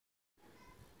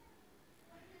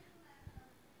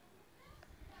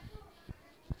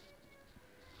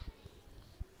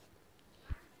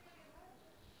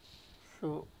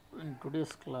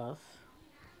today's class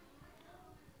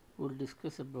we will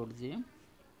discuss about the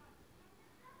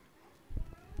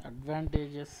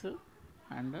advantages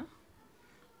and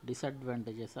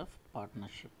disadvantages of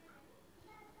partnership.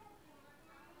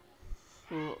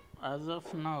 So as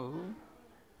of now,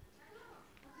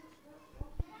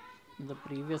 in the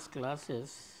previous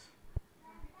classes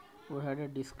we had a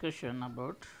discussion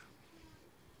about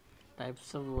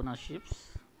types of ownerships.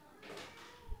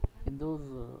 In those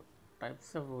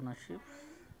types of ownerships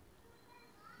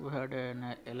we had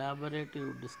an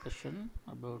elaborative discussion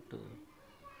about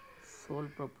sole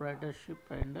proprietorship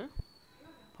and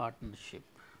partnership.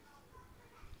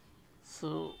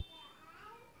 So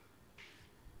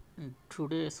in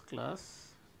today's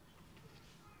class,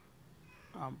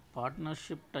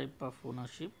 partnership type of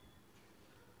ownership,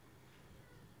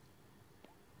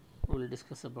 we will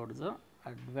discuss about the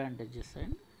advantages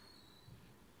and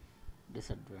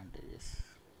disadvantages.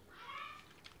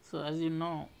 So as you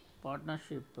know,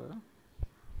 partnership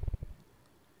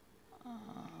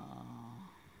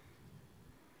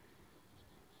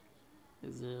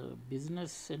is a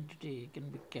business entity can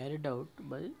be carried out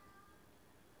by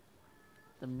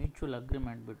the mutual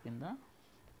agreement between the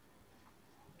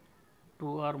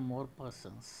two or more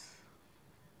persons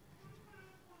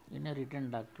in a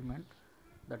written document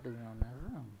that is known as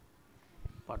a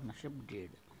partnership deed.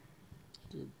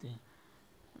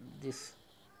 This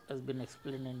has been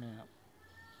explained in a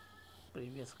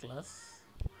previous class,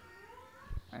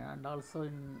 and also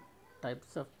in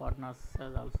types of partners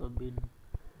has also been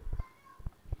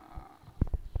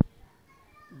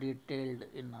detailed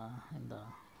in the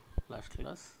last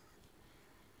class.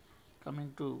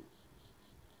 Coming to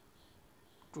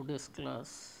today's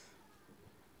class,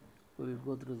 we will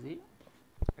go through the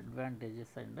advantages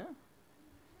and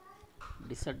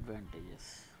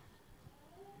disadvantages,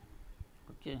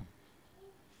 okay,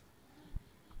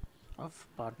 of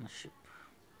partnership.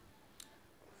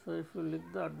 So if you look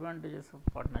the advantages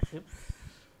of partnerships,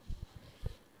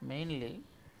 mainly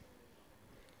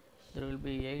there will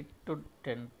be 8 to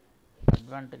 10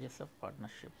 advantages of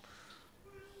partnership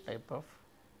type of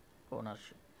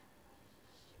ownership.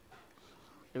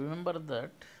 Remember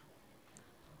that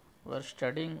we are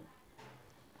studying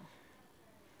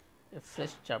a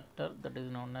fresh chapter that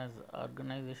is known as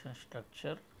organization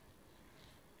structure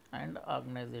and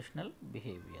organizational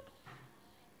behavior.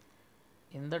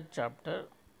 In that chapter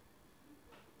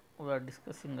we are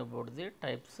discussing about the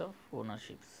types of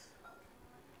ownerships.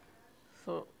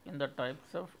 So in the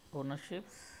types of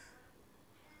ownerships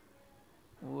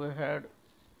we had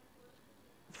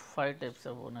 5 types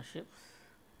of ownerships.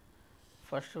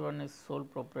 First one is sole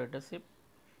proprietorship.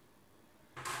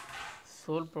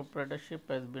 Sole proprietorship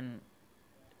has been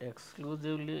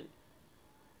exclusively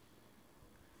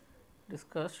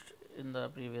discussed in the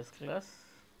previous class.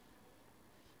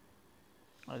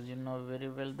 As you know very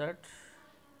well that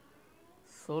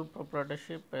sole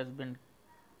proprietorship has been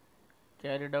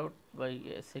carried out by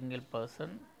a single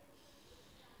person,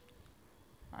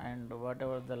 and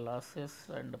whatever the losses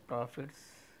and the profits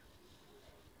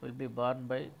will be borne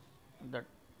by that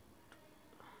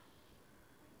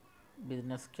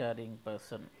business carrying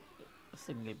person,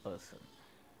 single person.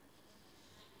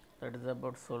 That is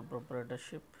about sole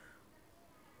proprietorship.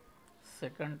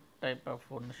 Second type of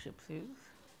ownership is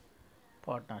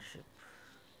partnership.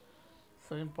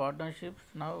 So in partnerships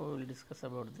now we will discuss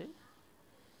about the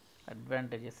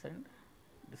advantages and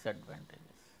disadvantages.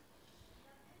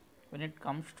 When it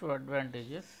comes to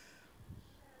advantages,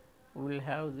 we will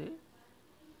have the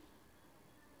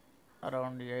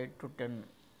around 8 to 10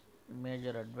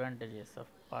 major advantages of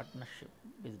partnership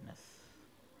business.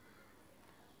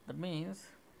 That means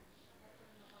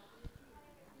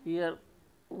here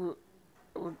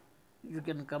you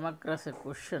can come across a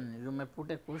question, you may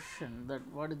put a question that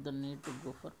what is the need to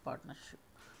go for partnership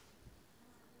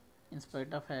in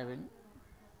spite of having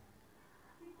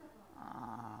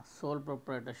sole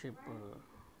proprietorship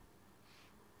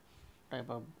type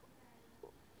of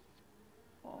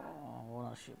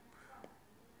ownership.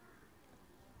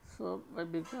 So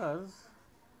because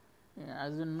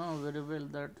as you know very well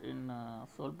that in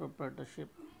sole proprietorship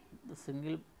the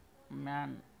single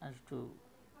man has to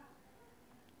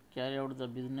carry out the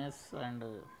business, and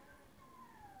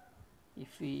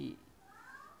if he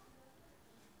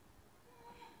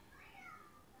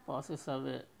passes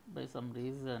away by some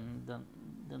reason,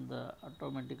 then the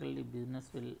automatically business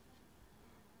will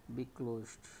be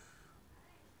closed,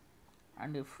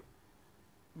 and if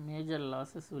major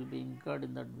losses will be incurred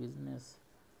in that business,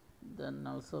 then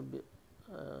also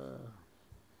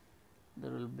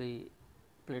there will be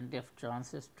plenty of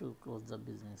chances to close the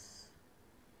business.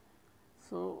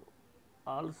 So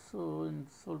Also in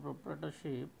sole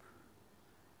proprietorship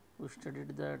we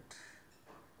studied that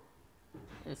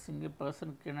a single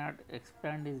person cannot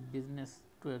expand his business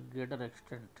to a greater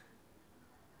extent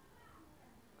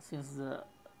since the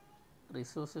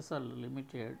resources are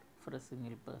limited for a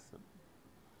single person.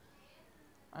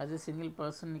 As a single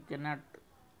person, he cannot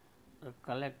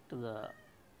collect the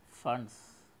funds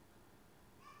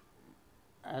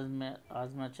as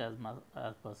much as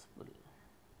possible.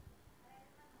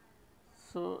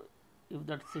 So, if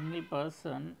that single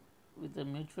person with a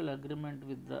mutual agreement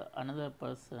with the another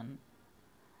person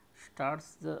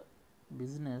starts the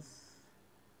business,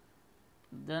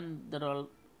 then there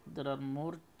are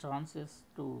more chances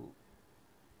to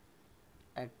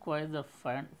acquire the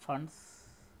funds,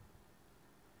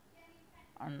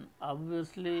 and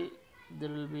obviously there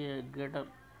will be a greater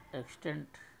extent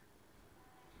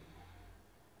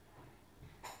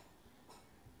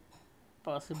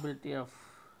possibility of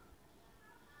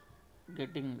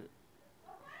getting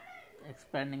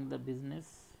expanding the business.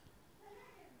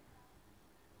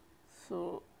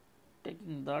 So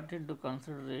taking that into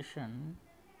consideration,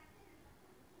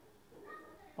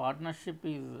 partnership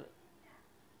is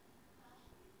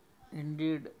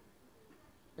indeed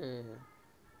a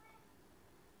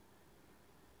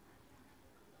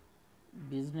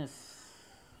business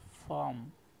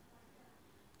form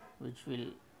which will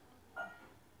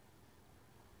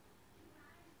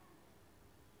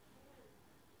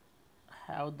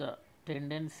have the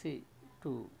tendency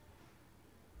to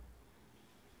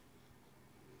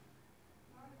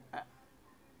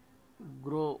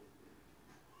grow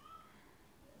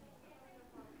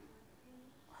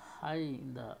high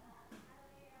in the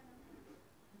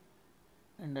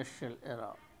industrial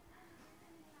era.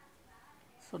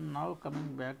 So now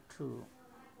coming back to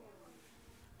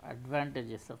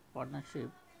advantages of partnership,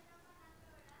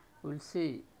 we will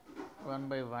see one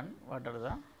by one what are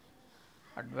the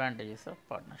advantages of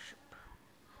partnership.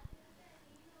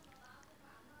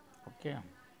 Okay.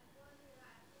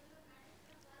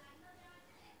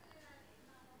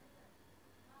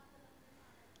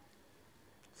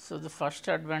 So the first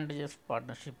advantage of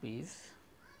partnership is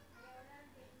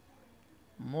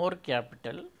more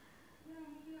capital,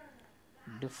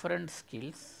 different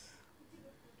skills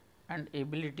and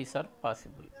abilities are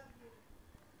possible.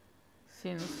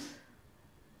 Since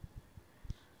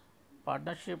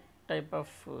partnership type of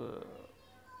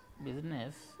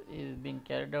business is being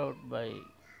carried out by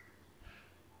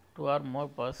two or more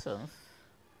persons,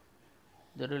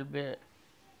 there will be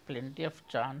plenty of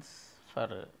chance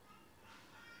for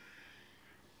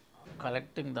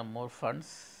collecting the more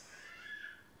funds,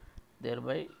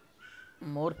 thereby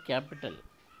more capital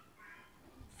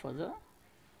for the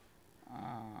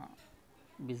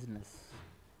business,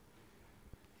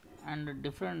 and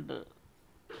different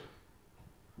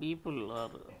people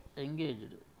are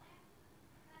engaged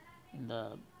in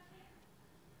the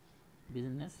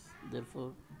business,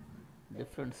 therefore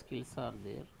different skills are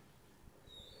there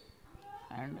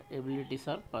and abilities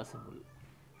are possible.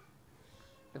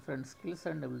 Different skills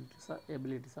and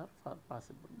abilities are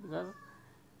possible, because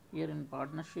here in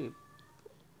partnership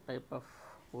type of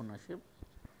ownership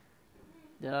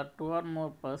there are two or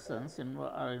more persons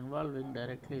are involving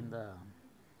directly in the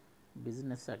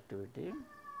business activity.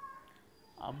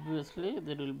 Obviously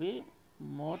there will be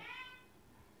more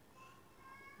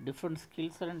different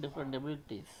skills and different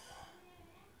abilities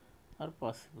are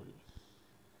possible,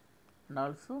 and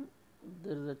also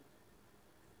there is a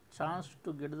chance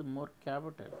to get the more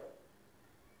capital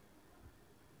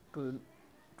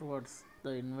towards the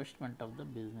investment of the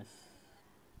business.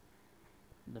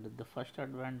 That is the first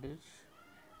advantage.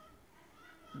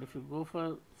 And if you go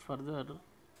for further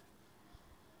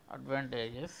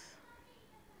advantages,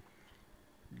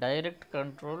 direct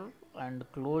control and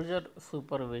closer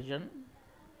supervision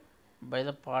by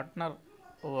the partner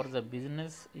over the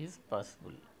business is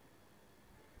possible.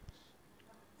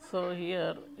 So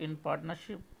here in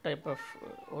partnership type of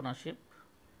ownership,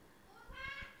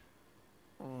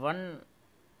 one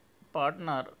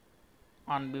partner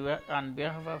on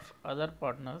behalf of other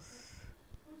partners,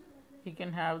 he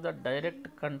can have the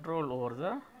direct control over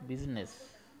the business.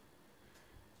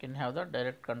 Can have the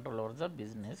direct control over the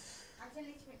business,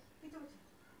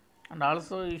 and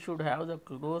also he should have the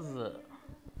close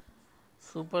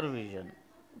supervision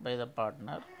by the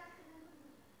partner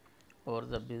over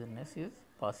the business is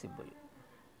possible.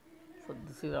 So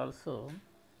this is also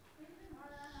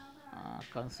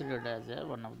considered as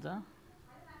one of the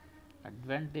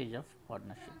advantage of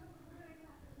partnership.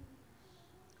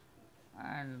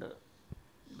 And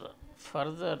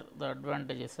further the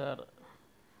advantages are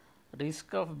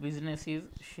risk of business is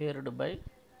shared by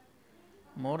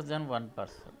more than one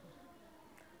person.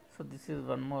 So this is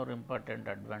one more important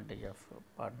advantage of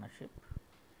partnership.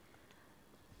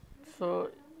 So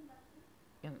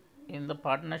in the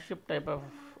partnership type of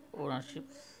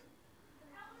ownerships,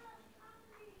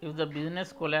 if the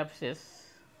business collapses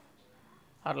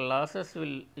or losses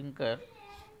will incur,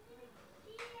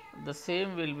 the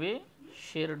same will be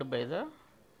shared by the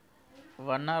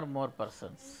one or more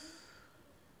persons.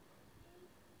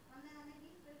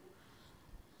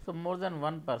 So more than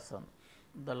one person,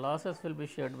 the losses will be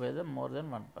shared by the more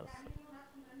than one person.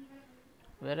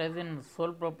 Whereas in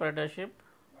sole proprietorship,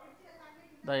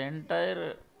 the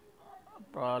entire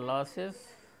losses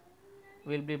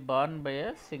will be borne by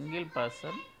a single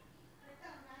person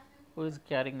who is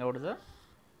carrying out the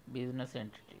business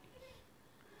entity.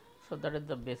 So that is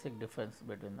the basic difference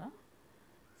between the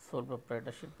sole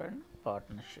proprietorship and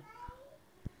partnership.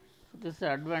 So this is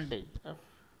the advantage of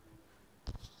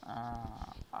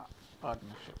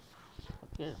partnership.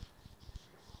 Okay,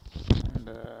 and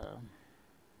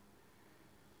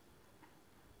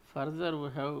further we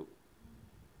have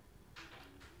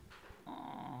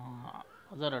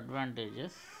other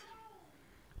advantages.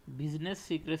 Business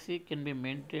secrecy can be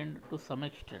maintained to some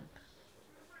extent.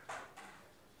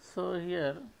 So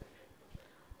here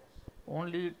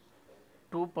only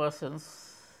two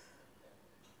persons,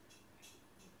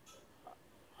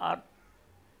 or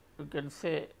you can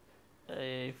say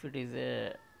if it is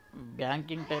a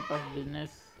banking type of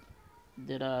business,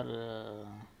 there are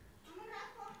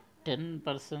 10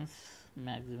 persons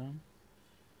maximum.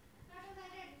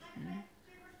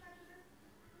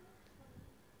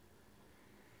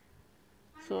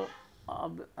 So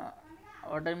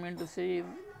what I mean to say is,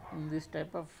 in this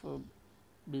type of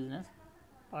business,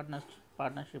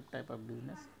 partnership type of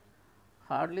business,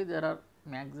 hardly there are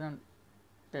maximum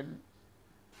 10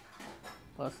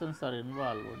 persons are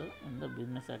involved in the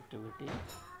business activity.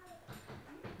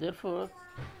 Therefore,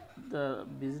 the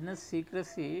business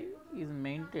secrecy is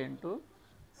maintained to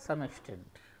some extent.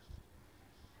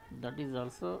 That is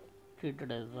also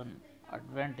treated as one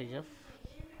advantage of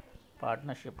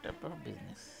partnership type of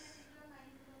business.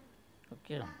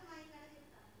 Okay.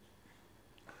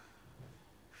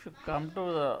 If you come to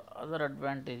the other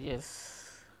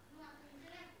advantages,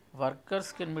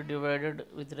 workers can be divided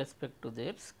with respect to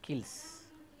their skills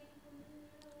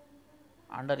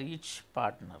under each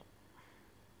partner.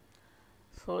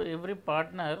 So every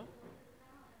partner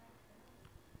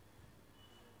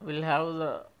will have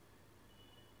the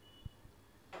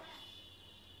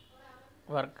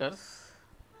workers.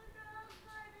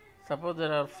 Suppose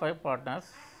there are 5 partners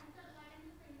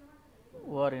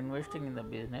who are investing in the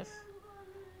business,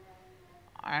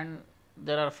 and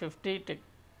there are 50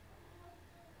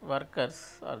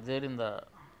 workers are there in the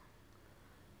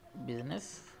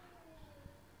business.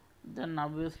 Then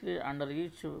obviously under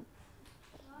each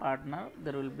partner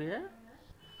there will be a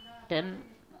 10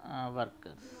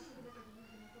 workers.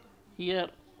 Here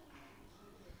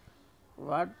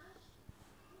what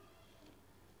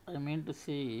I mean to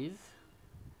say is,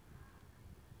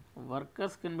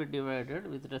 workers can be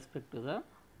divided with respect to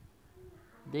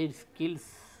their skills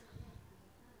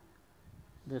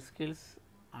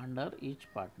under each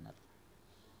partner.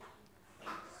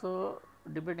 So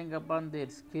depending upon their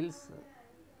skills,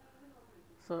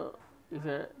 so if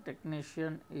a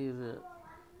technician is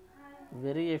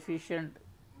very efficient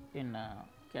in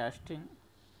casting,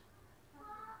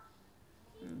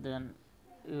 then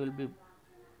you will be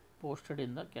posted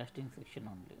in the casting section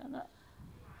only. And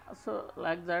so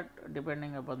like that,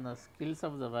 depending upon the skills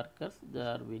of the workers, they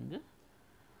are being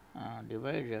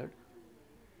divided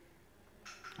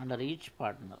under each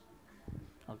partner.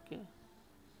 Okay,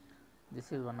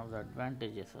 this is one of the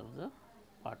advantages of the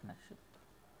partnership.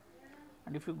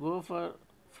 And if you go for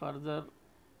further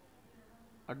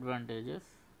advantages,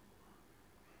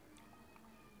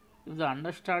 if the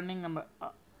understanding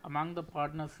among the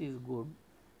partners is good,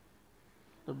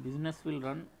 the business will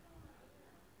run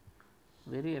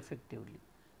very effectively.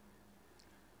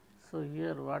 So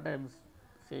here what I am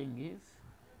saying is,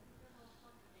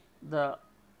 the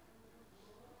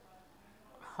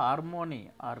harmony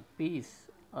or peace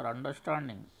or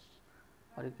understanding,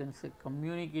 or you can say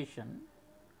communication,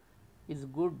 is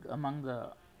good among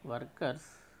the workers.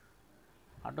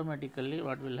 Automatically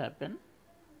what will happen?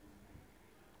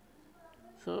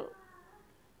 So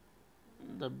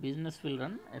the business will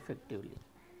run effectively.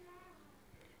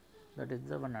 That is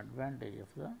the one advantage of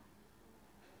the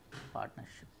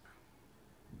partnership.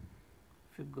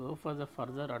 If you go for the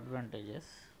further advantages,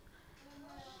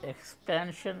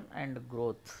 expansion and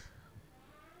growth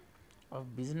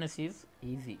of business is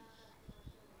easy.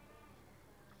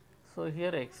 So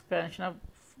here expansion of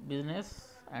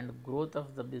business and growth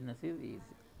of the business is easy.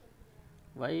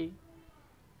 Why?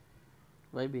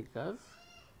 Why? Because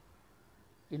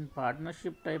in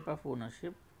partnership type of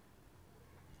ownership,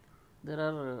 there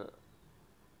are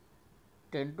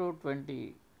 10 to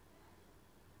 20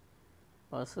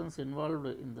 persons involved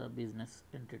in the business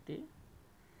entity.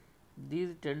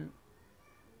 These 10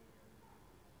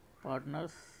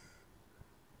 partners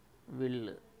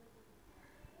will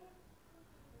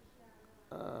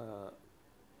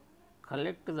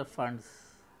collect the funds,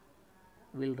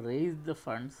 will raise the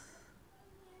funds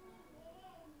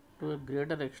to a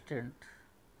greater extent,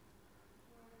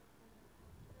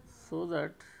 so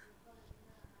that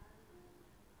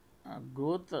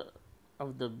growth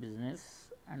of the business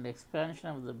and expansion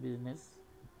of the business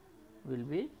will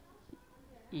be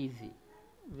easy.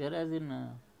 Whereas in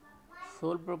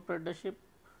sole proprietorship,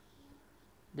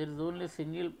 there is only a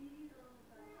single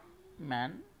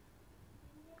man.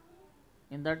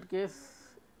 In that case,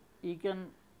 he can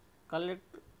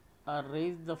collect or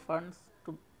raise the funds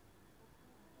to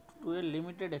a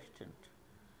limited extent.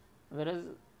 Whereas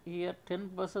here 10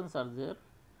 persons are there,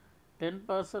 10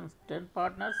 persons, 10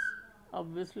 partners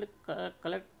obviously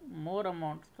collect more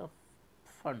amounts of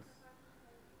funds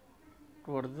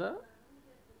towards the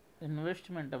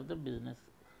investment of the business.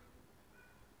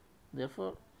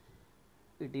 Therefore,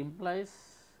 it implies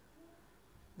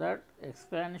that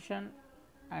expansion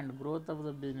and growth of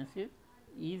the business is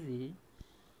easy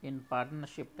in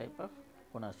partnership type of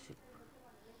ownership.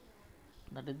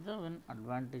 That is the one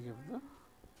advantage of the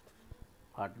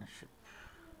partnership.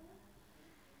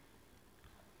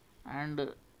 And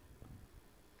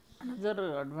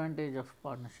another advantage of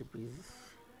partnership is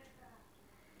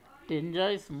it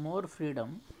enjoys more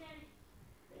freedom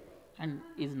and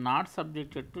is not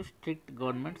subjected to strict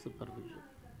government supervision.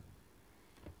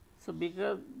 So,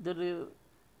 because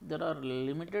there are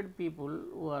limited people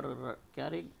who are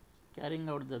carrying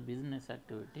out the business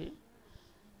activity,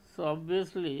 so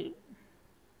obviously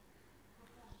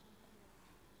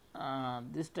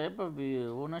this type of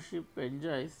ownership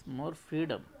enjoys more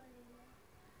freedom,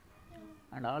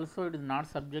 and also it is not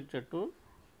subjected to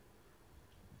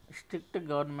strict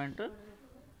government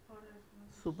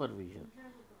supervision.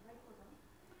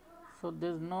 So,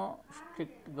 there is no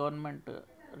strict government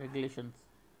regulations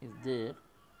is there.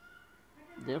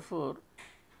 Therefore,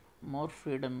 more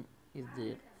freedom is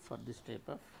there for this type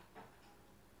of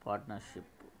partnership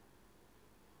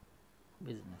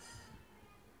business.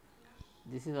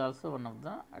 This is also one of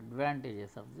the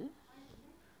advantages of the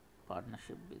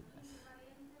partnership business.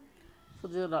 So,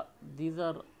 these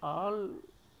are all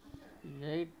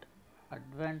 8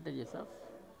 advantages of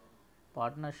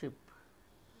partnership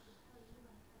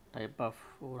type of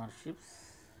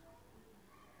ownerships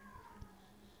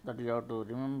that you have to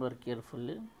remember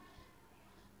carefully,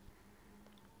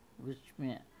 which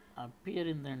may appear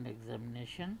in the end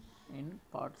examination in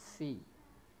part C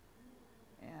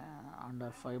under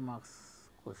 5 marks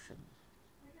question.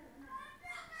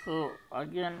 So,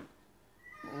 again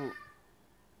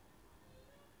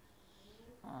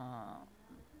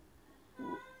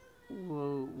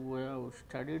we have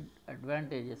studied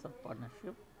advantages of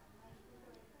partnership.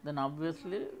 Then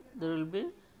obviously there will be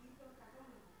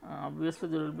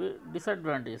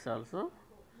disadvantages also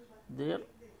there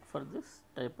for this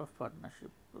type of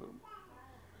partnership.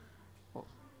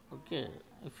 Okay,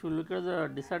 if you look at the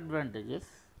disadvantages,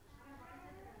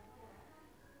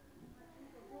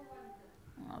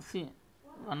 see,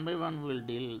 one by one we will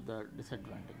deal the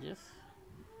disadvantages.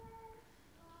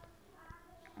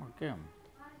 Okay.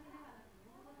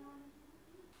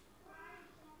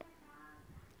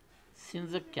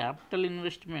 Since the capital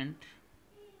investment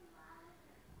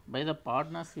by the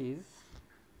partners is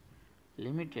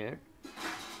limited,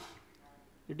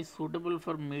 it is suitable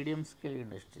for medium scale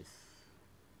industries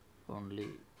only.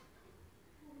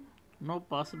 No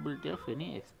possibility of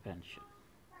any expansion.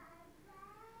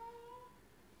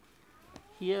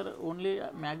 Here only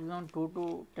maximum 2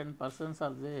 to 10 persons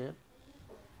are there,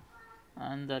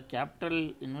 and the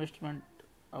capital investment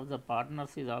of the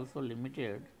partners is also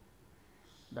limited.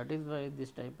 That is why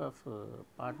this type of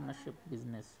partnership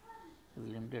business is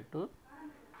limited to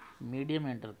medium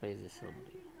enterprises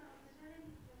only,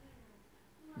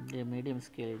 the medium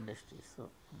scale industries. So,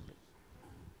 only.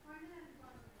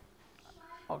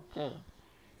 Okay,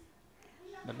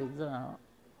 that is the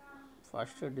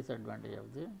first disadvantage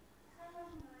of the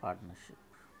partnership.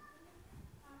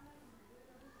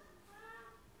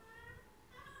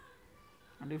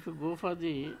 And if you go for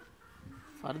the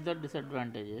further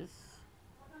disadvantages,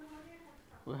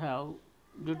 we have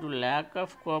due to lack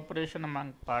of cooperation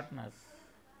among partners,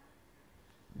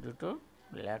 due to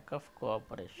lack of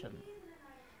cooperation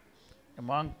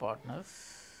among partners,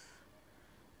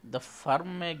 the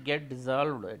firm may get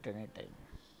dissolved at any time,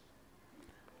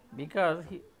 because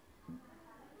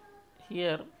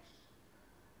here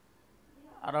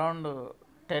around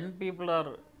 10 people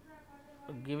are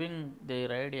giving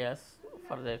their ideas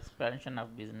for the expansion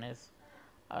of business,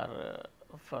 or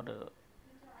for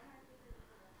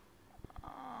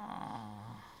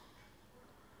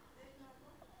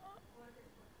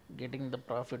getting the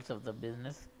profits of the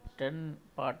business. 10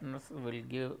 partners will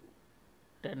give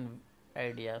 10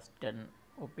 ideas, 10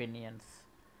 opinions,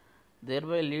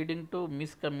 thereby leading to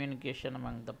miscommunication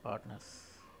among the partners.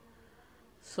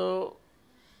 So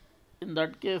in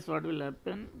that case, what will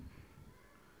happen?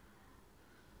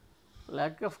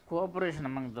 Lack of cooperation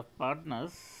among the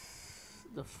partners,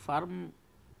 the firm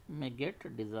may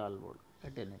get dissolved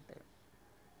at any time.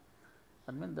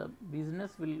 That means the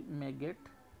business may get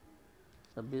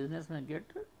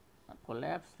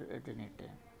collapsed at any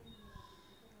time.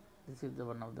 This is the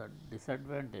one of the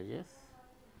disadvantages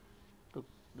to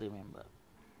remember.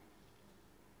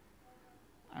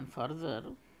 And further,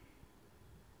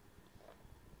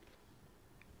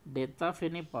 death of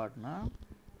any partner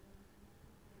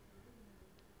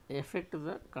affect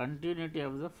the continuity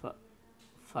of the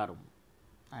firm,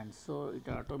 and so it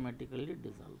automatically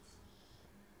dissolves,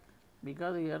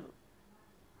 because here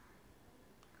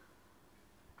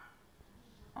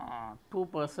two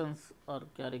persons are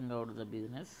carrying out the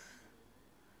business.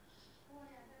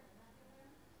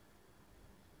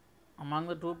 Among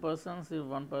the two persons, if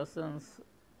one person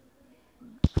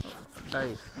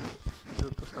dies due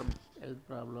to some health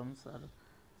problems or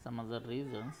some other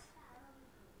reasons,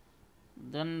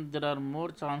 then there are more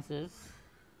chances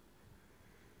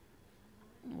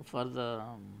for the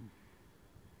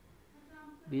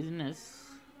business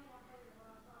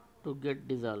to get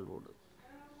dissolved.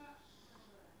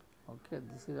 Okay,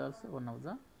 this is also one of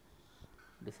the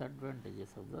disadvantages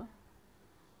of the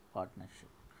partnership.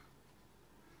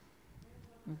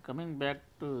 Coming back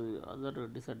to other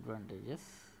disadvantages,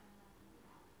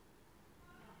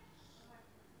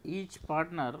 each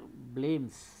partner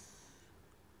blames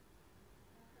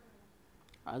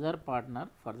other partner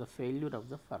for the failure of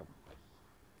the firm.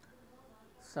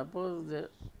 Suppose the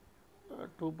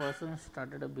two persons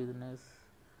started a business,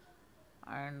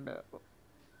 and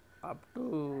up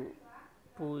to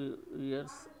 2 years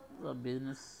the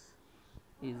business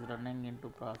is running into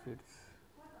profits.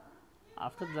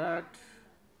 After that,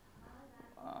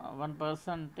 one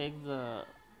person takes the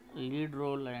lead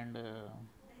role and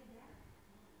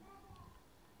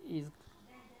is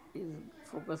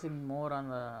focusing more on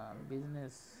the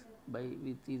business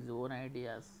with his own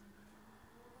ideas.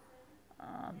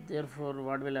 Therefore,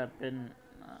 what will happen?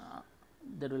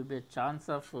 There will be a chance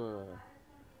of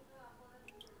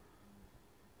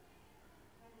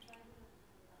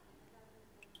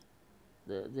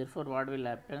therefore, what will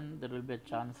happen? There will be a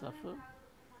chance of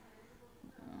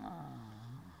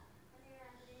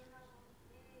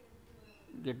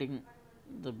getting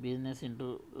the business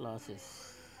into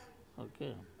losses.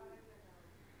 Okay.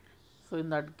 So in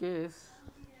that case,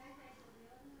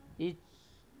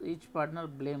 each partner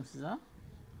blames the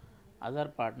other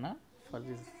partner for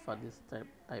this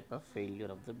type of failure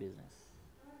of the business.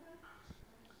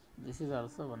 This is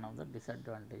also one of the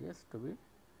disadvantages to be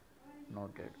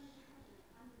noted.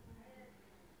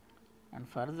 And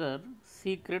further,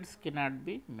 secrets cannot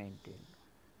be maintained.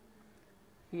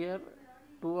 Here,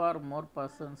 two or more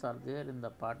persons are there in the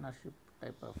partnership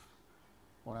type of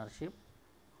ownership.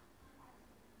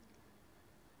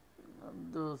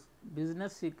 Those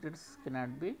business secrets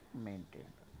cannot be maintained.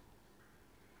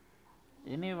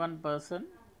 Any one person,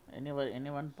 any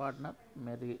one partner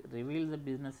may reveal the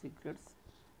business secrets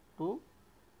to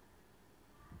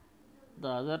the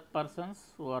other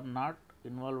persons who are not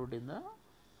involved in the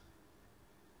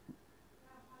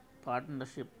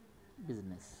partnership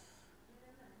business.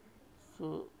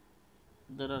 So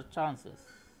there are chances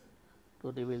to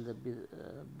reveal the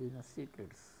business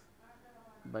secrets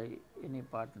by any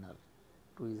partner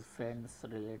to his friends,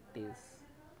 relatives,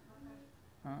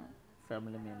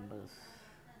 family members.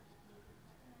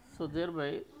 So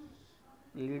thereby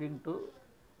leading to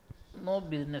no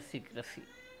business secrecy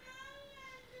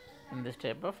in this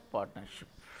type of partnership.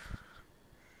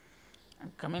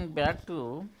 And coming back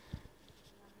to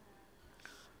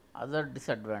other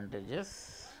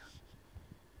disadvantages,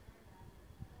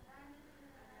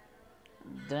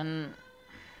 then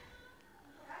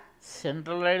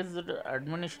centralized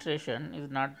administration is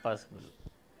not possible,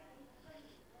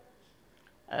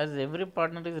 as every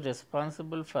partner is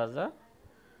responsible for the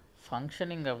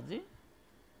functioning of the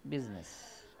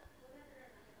business.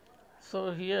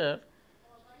 So here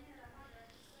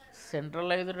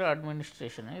centralized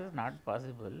administration is not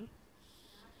possible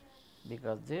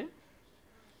because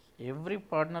every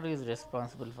partner is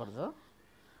responsible for the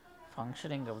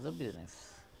functioning of the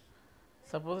business.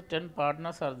 Suppose 10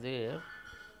 partners are there,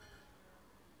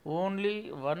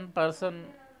 only one person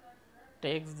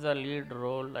takes the lead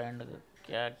role and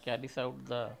carries out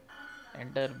the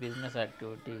entire business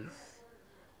activities.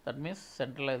 That means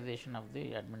centralization of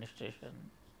the administration.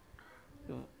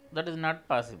 That is not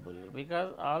possible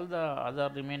because all the other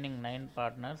remaining 9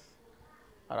 partners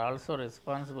are also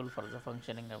responsible for the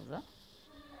functioning of the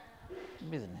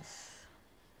business.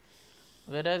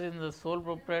 Whereas in the sole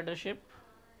proprietorship,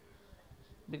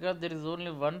 because there is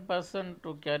only one person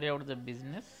to carry out the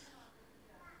business,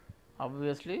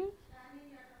 obviously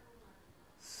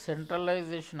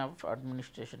centralization of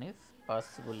administration is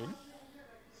possible in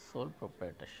sole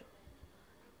proprietorship,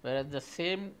 whereas the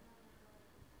same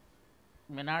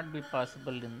may not be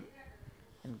possible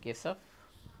in case of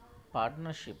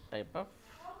partnership type of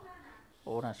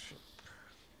ownership.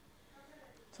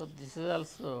 So this is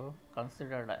also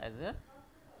considered as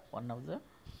one of the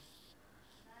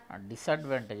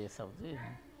disadvantages of the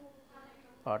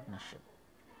partnership.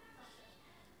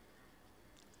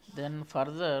 Then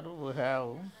further we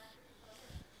have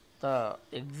the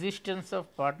existence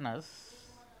of partners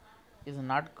is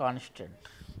not constant,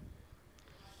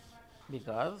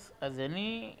 because as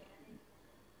any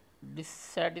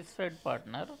dissatisfied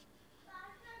partner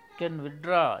can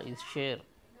withdraw his share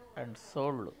and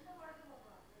sold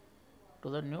to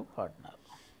the new partner.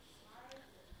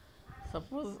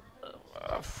 Suppose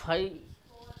 5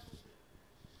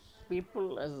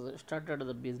 people has started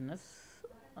the business,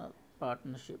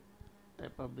 partnership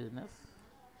type of business.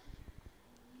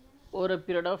 Over a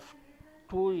period of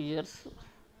 2 years,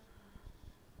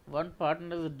 one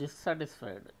partner is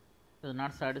dissatisfied, is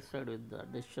not satisfied with the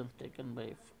decisions taken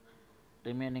by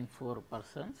remaining 4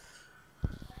 persons.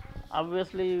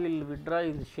 Obviously, he will withdraw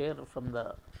his share from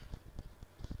the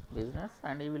business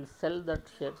and he will sell that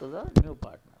share to the new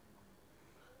partner.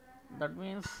 That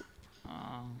means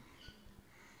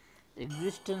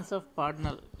existence of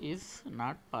partner is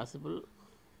not possible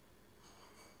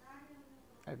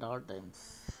at all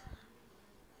times.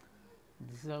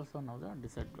 This is also one of the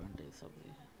disadvantages of the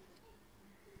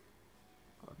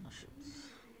partnerships.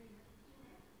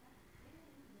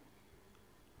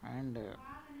 And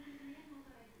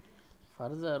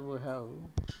further we have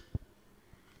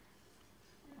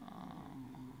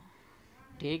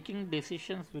taking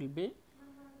decisions will be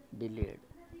delayed.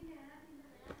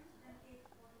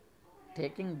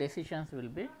 Taking decisions will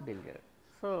be delayed.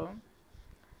 So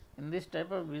in this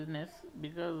type of business,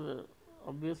 because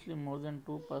obviously more than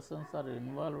 2 persons are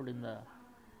involved in the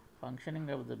functioning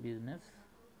of the business,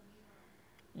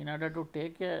 in order to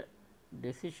take a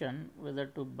decision whether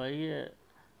to buy a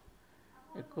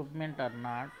equipment or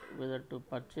not, whether to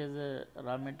purchase a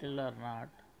raw material or not,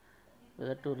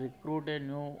 whether to recruit a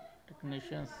new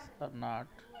technicians or not,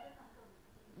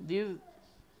 these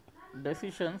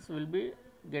decisions will be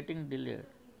getting delayed.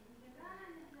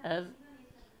 As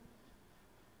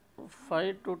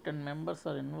 5 to 10 members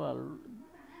are involved,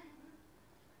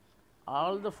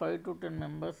 all the 5 to 10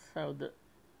 members have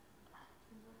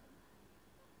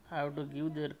to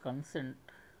give their consent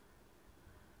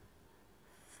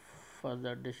for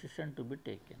the decision to be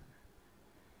taken.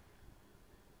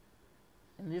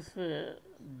 In this way,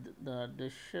 the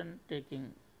decision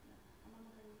taking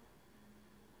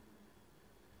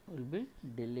will be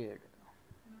delayed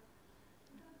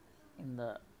in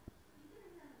the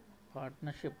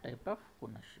partnership type of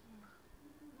ownership.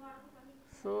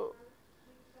 So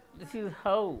this is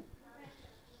how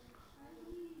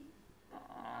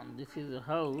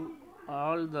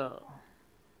all the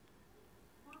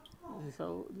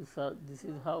this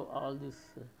is how all these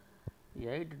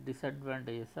 8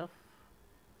 disadvantages of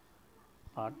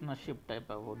partnership type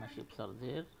of ownerships are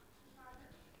there.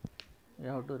 You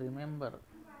have to remember,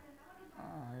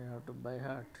 you have to by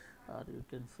heart, or you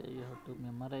can say you have to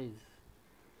memorize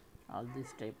all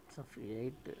these types of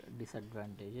 8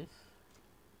 disadvantages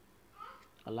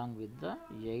along with the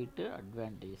 8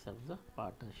 advantages of the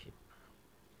partnership.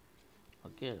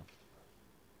 Okay.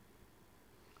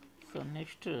 So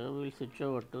next we will switch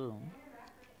over to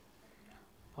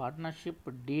partnership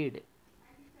deed.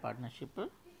 Partnership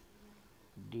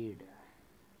deed.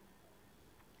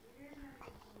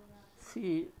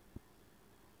 See,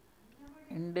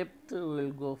 in depth we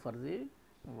will go for the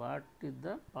what is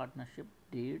the partnership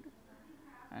deed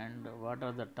and what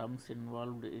are the terms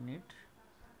involved in it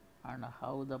and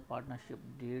how the partnership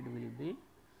deed will be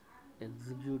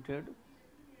executed.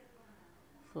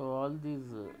 So all these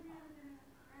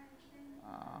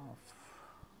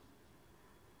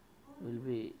will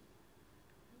be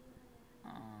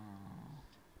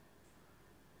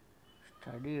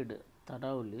studied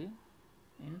thoroughly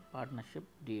in partnership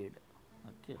deed.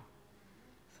 Okay.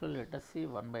 So let us see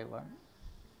one by one.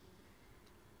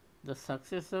 The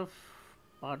success of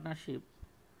partnership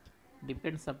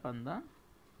depends upon the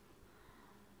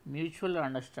mutual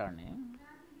understanding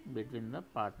between the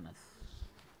partners.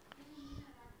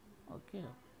 Okay.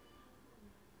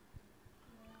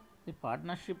 The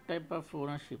partnership type of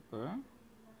ownership,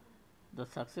 the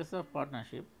success of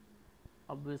partnership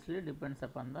obviously depends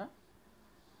upon the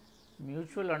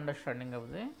mutual understanding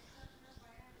of the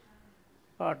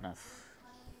partners.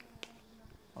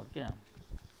 Okay.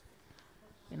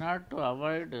 In order to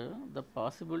avoid the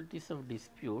possibilities of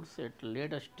disputes at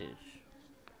later stage,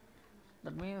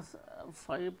 that means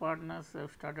 5 partners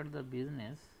have started the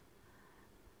business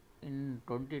in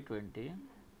 2020.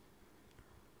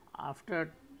 After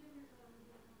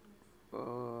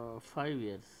 5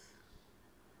 years,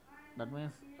 that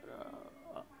means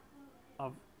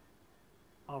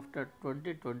after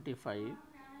 2025,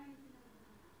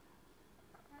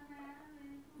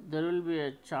 there will be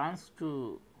a chance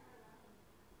to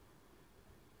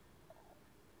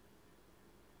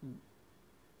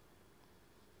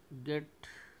get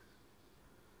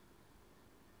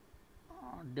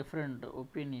different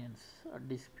opinions,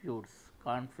 disputes,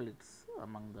 conflicts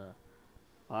among the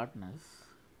partners.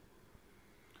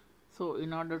 So,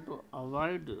 in order to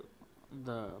avoid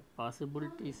the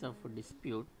possibilities of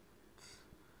disputes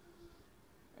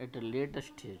at a later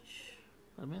stage,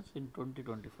 that means in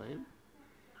 2025,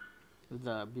 if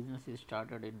the business is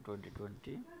started in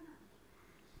 2020,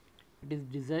 it is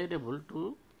desirable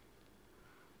to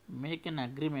make an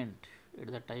agreement at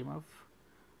the time of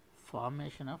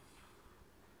formation of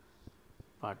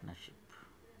partnership.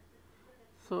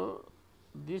 So,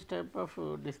 these type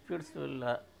of disputes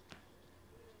will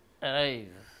arise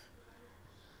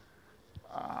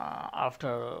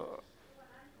after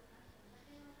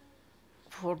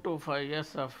 4 to 5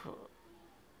 years of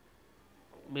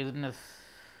business.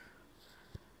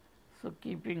 So,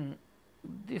 keeping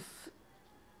this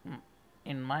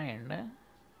in mind,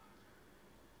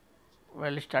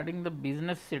 while starting the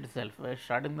business itself, while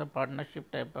starting the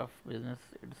partnership type of business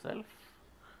itself,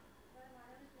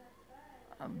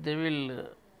 they will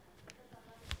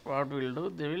what will do?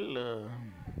 They will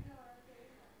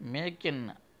make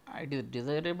an. It is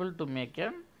desirable to make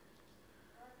an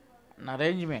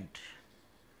arrangement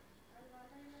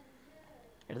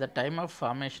at the time of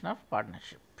formation of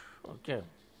partnership. Okay.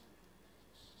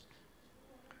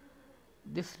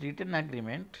 This written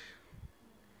agreement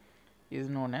is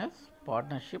known as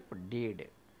partnership deed.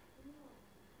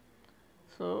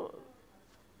 So,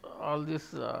 all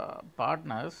these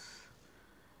partners,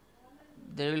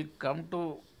 they will come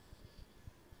to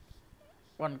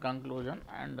one conclusion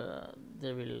and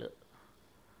they will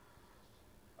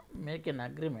make an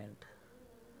agreement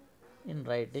in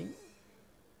writing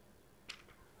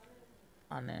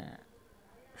on a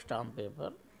stamp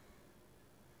paper.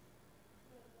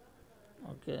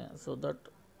 Okay, so that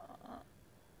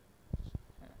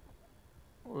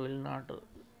we will not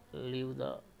leave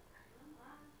the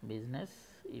business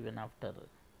even after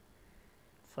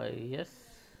 5 years,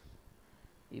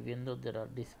 even though there are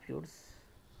disputes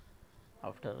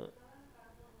after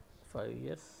 5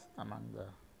 years among the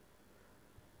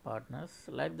partners.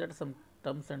 Like that, some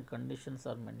terms and conditions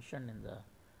are mentioned in the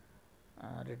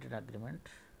written agreement.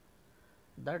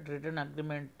 That written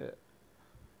agreement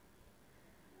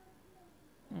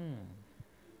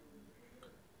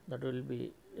that will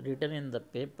be written in the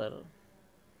paper,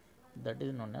 that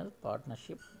is known as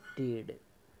partnership deed.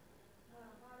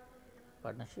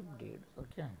 Partnership deed.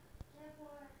 Okay.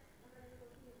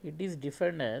 It is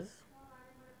defined as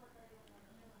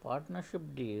partnership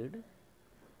deed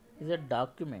is a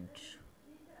document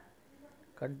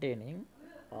containing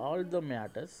all the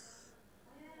matters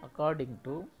according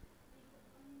to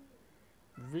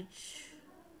which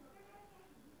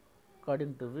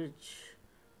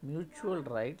mutual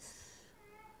rights,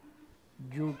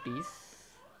 duties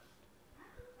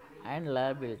and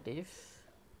liabilities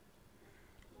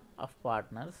of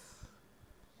partners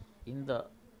in the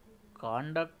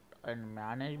conduct and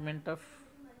management of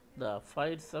the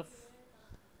affairs of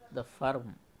the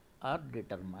firm are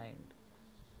determined.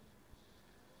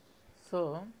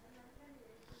 So,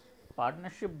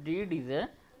 partnership deed is a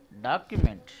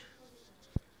document.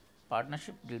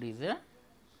 Partnership deed is a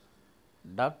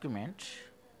document.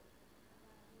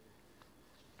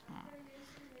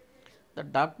 The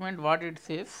document, what it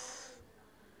says,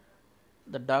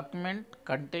 the document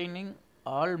containing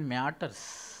all matters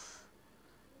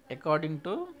according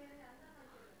to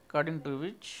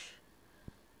which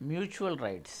mutual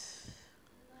rights,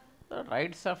 the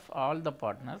rights of all the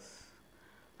partners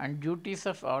and duties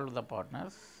of all the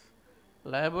partners,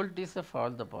 liabilities of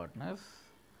all the partners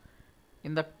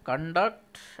in the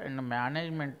conduct and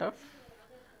management of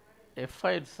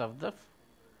affairs of the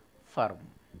firm.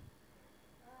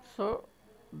 So,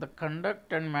 the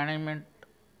conduct and management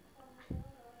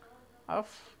of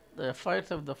the affairs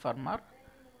of the firm are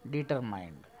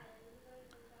determined.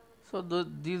 So,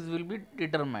 these will be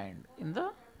determined in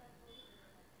the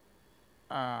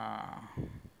uh,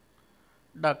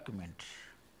 document.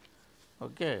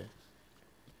 Okay,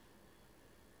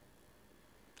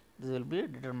 this will be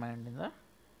determined in the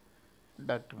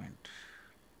document.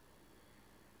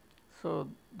 So,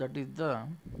 that is the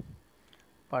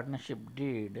partnership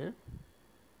deed.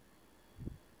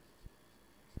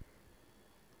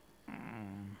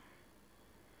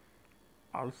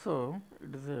 Also,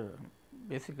 it is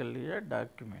basically a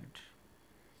document.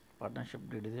 Partnership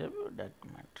deed is a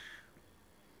document.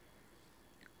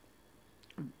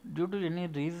 Due to any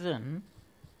reason,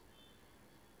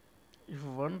 if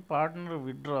one partner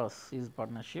withdraws his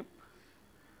partnership,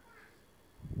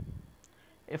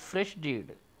 a fresh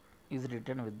deed is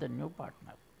written with the new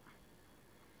partner.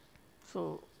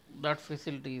 So, that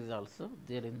facility is also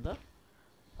there in the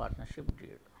partnership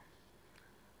deed.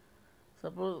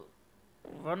 Suppose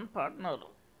one partner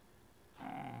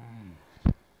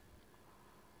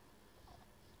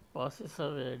passes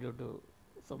away due to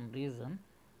some reason,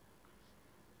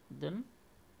 then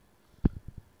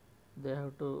they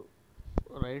have to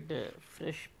write a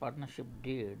fresh partnership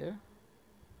deed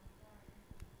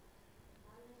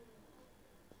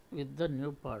with the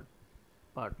new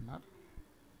partner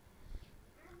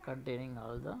containing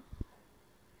all the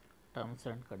terms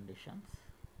and conditions.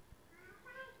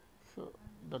 So,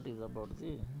 that is about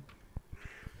the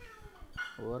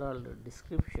overall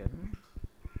description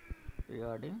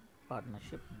regarding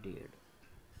partnership deed.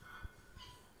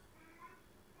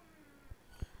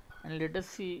 And let us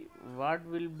see what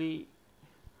will be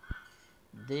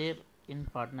there in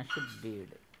partnership deed.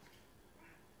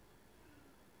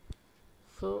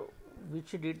 So,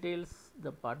 which details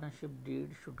the partnership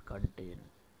deed should contain?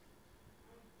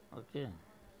 Okay,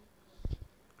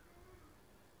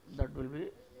 that will be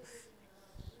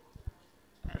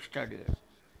studied.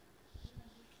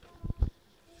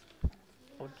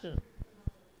 Okay,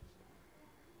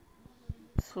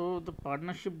 so the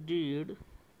partnership deed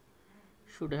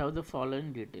should have the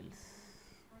following details.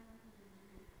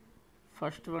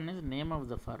 First one is name of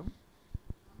the firm.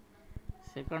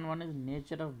 Second one is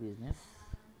nature of business.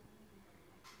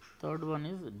 Third one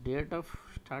is date of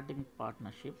starting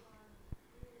partnership.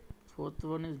 Fourth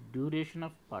one is duration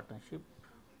of partnership.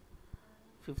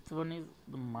 Fifth one is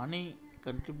the money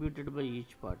contributed by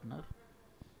each partner.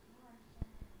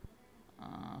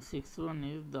 Sixth one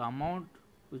is the amount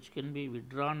which can be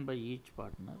withdrawn by each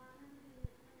partner.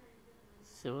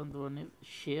 Seventh one is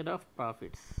share of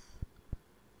profits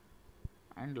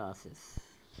and losses.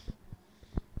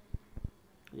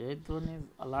 Eighth one is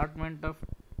allotment of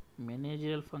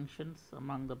managerial functions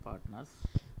among the partners.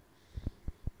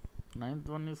 Ninth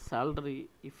one is salary,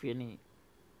 if any,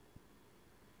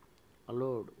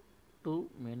 allowed to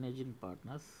managing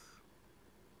partners.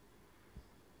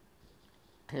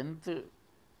 10th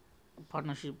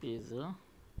partnership is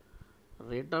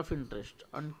rate of interest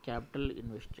on capital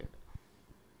invested,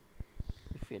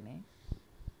 if any.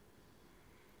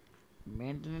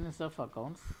 Maintenance of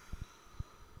accounts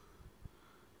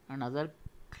and other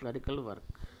clerical work.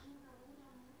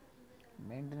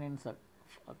 Maintenance of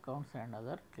accounts and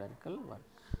other clerical work.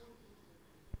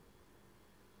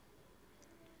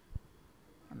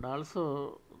 And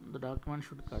also the document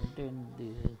should contain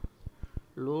the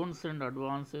loans and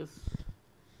advances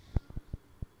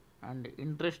and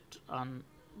interest on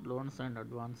loans and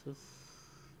advances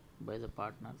by the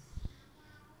partners,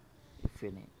 if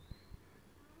any.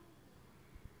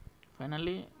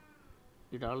 Finally,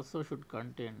 it also should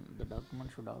contain, the document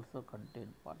should also contain,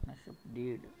 partnership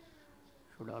deed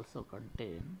should also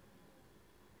contain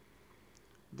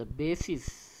the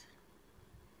basis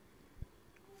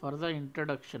for the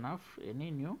introduction of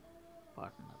any new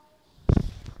partner.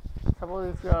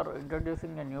 Suppose if you are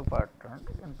introducing a new partner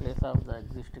in place of the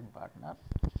existing partner,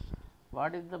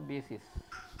 what is the basis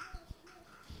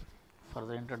for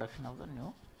the introduction of the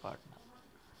new partner?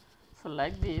 So,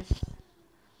 like this,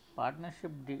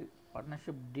 partnership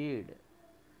deed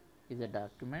is a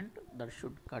document that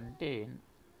should contain,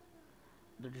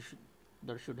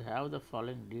 that should have the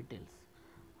following details,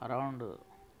 around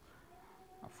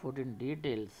 14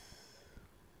 details,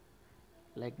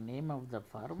 like name of the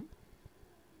firm,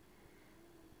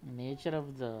 nature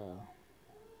of the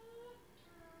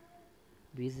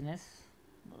Business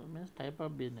means type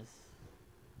of business.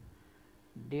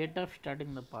 Date of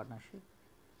starting the partnership,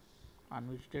 on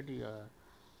which date your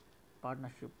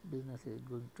partnership business is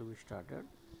going to be started.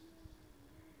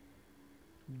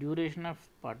 Duration of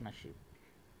partnership,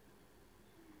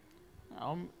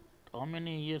 how, how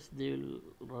many years they will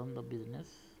run the business.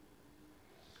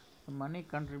 The money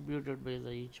contributed by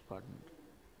the each partner,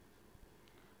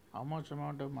 how much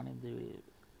amount of money they will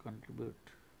contribute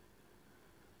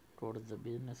towards the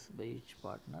business by each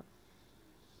partner.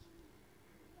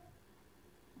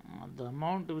 The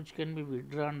amount which can be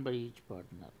withdrawn by each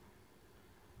partner,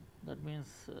 that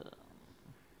means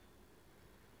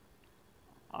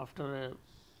after a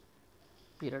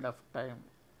period of time,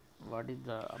 what is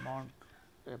the amount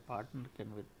a partner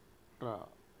can withdraw,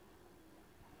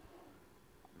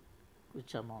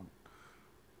 which amount,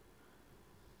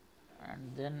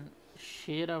 and then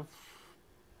share of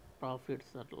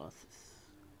profits or losses.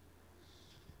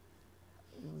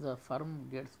 If the firm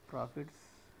gets profits,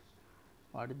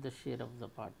 what is the share of the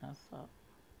partners or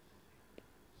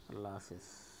losses.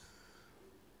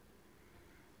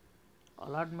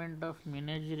 Allotment of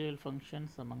managerial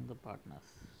functions among the partners.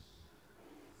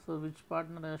 So which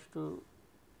partner has to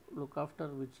look after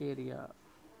which area,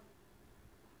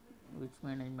 which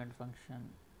management function,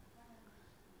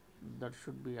 that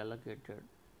should be allocated,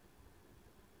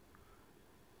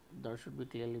 that should be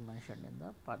clearly mentioned in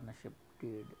the partnership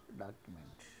deed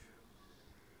document.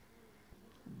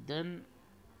 Then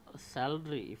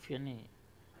salary, if any,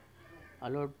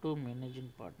 allowed to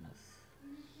managing partners.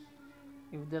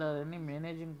 If there are any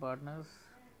managing partners,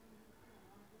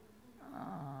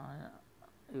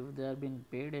 if they are being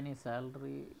paid any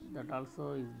salary, that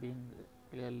also is being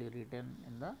clearly written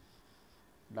in the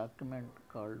document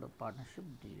called partnership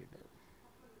deed.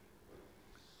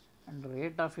 And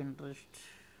rate of interest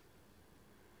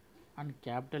on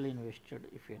capital invested,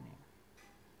 if any.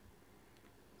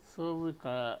 So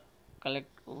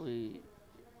we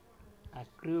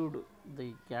accrued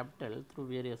the capital through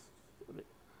various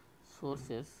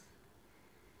sources.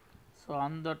 So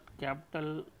on that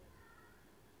capital,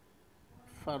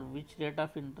 for which rate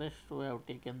of interest we have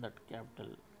taken that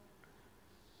capital,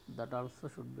 that also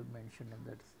should be mentioned in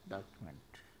that document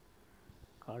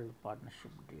called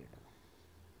partnership deed.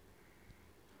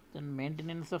 Then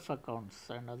maintenance of accounts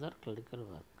and other clerical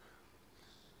work.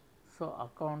 So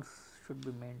accounts should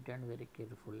be maintained very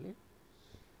carefully,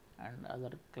 and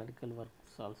other clerical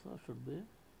works also should be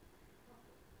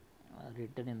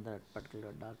written in that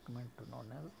particular document known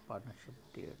as partnership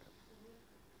deed.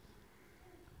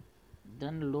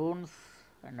 Then loans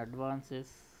and advances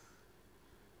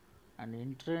and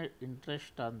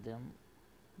interest on them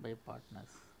by partners,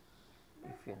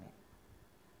 if any.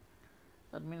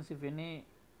 That means if any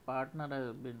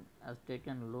partner has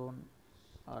taken loan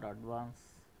or advance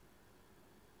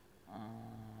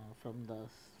from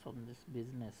this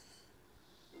business,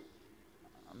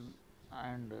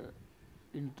 and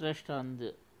interest on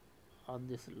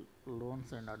this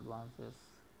loans and advances,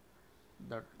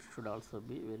 that should also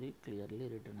be very clearly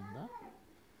written in the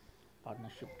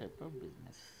partnership type of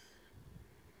business.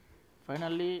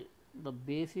 Finally, the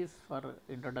basis for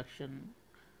introduction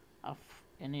of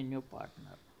any new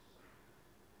partner.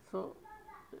 So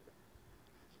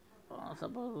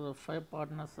suppose 5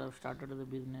 partners have started the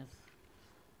business,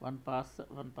 one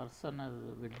person has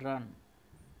withdrawn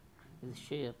his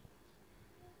share.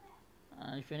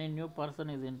 If any new person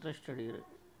is interested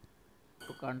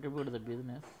to contribute to the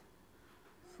business,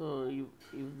 so if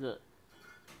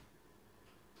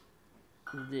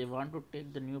they want to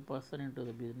take the new person into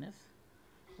the business,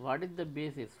 what is the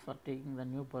basis for taking the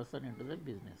new person into the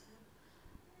business?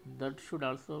 That should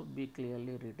also be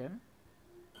clearly written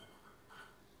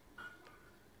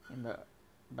in the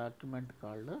document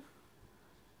called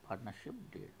partnership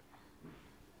deed.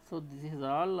 So this is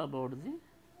all about the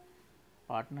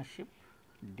partnership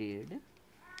deed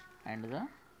and the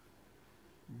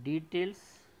details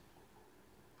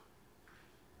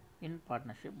in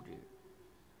partnership deed.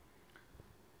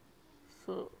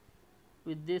 So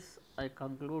with this I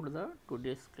conclude the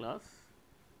today's class.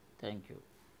 Thank you.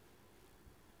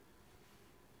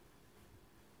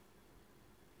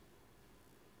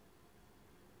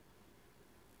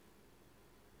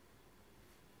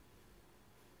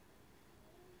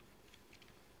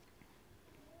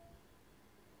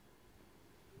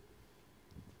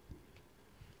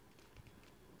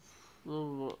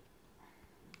 So